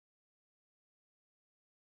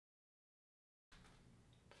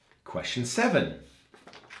Question 7.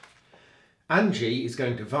 Angie is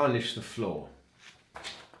going to varnish the floor.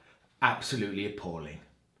 Absolutely appalling.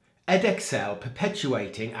 Edexcel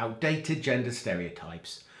perpetuating outdated gender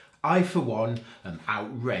stereotypes. I, for one, am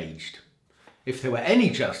outraged. If there were any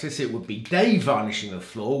justice, it would be Dave varnishing the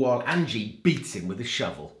floor while Angie beats him with a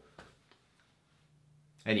shovel.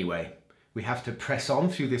 Anyway, we have to press on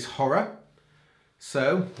through this horror.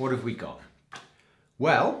 So, what have we got?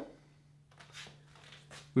 Well,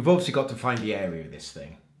 we've obviously got to find the area of this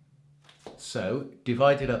thing. So,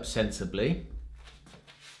 divide it up sensibly.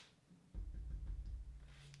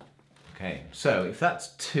 Okay, so if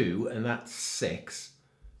that's 2 and that's 6,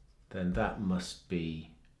 then that must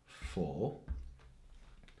be 4.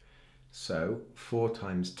 So 4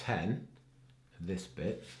 times 10, this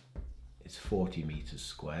bit, is 40 meters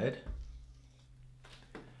squared.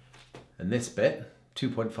 And this bit,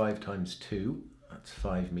 2.5 times 2, that's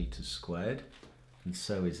 5 meters squared. And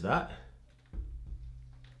so is that.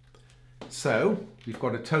 So we've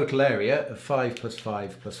got a total area of 5 plus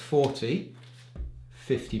 5 plus 40,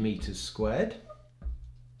 50 meters squared.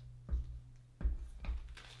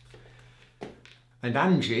 And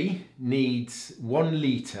Angie needs 1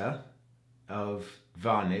 litre of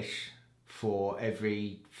varnish for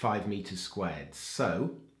every 5 meters squared.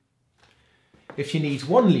 So if she needs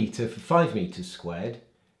 1 litre for 5 meters squared,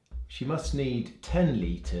 she must need 10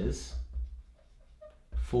 litres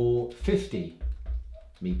for 50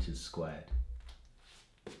 meters squared.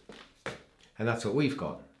 And that's what we've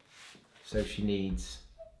got. So she needs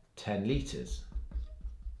 10 litres.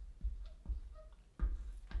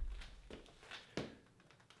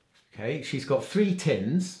 Okay, she's got 3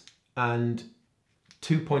 tins and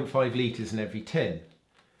 2.5 litres in every tin.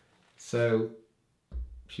 So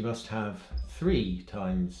she must have 3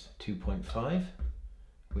 times 2.5,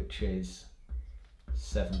 which is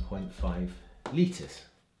 7.5 litres.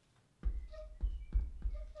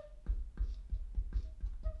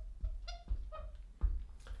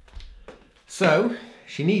 So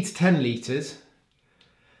she needs 10 litres,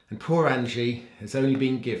 and poor Angie has only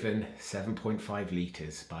been given 7.5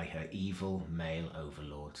 litres by her evil male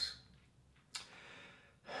overlords.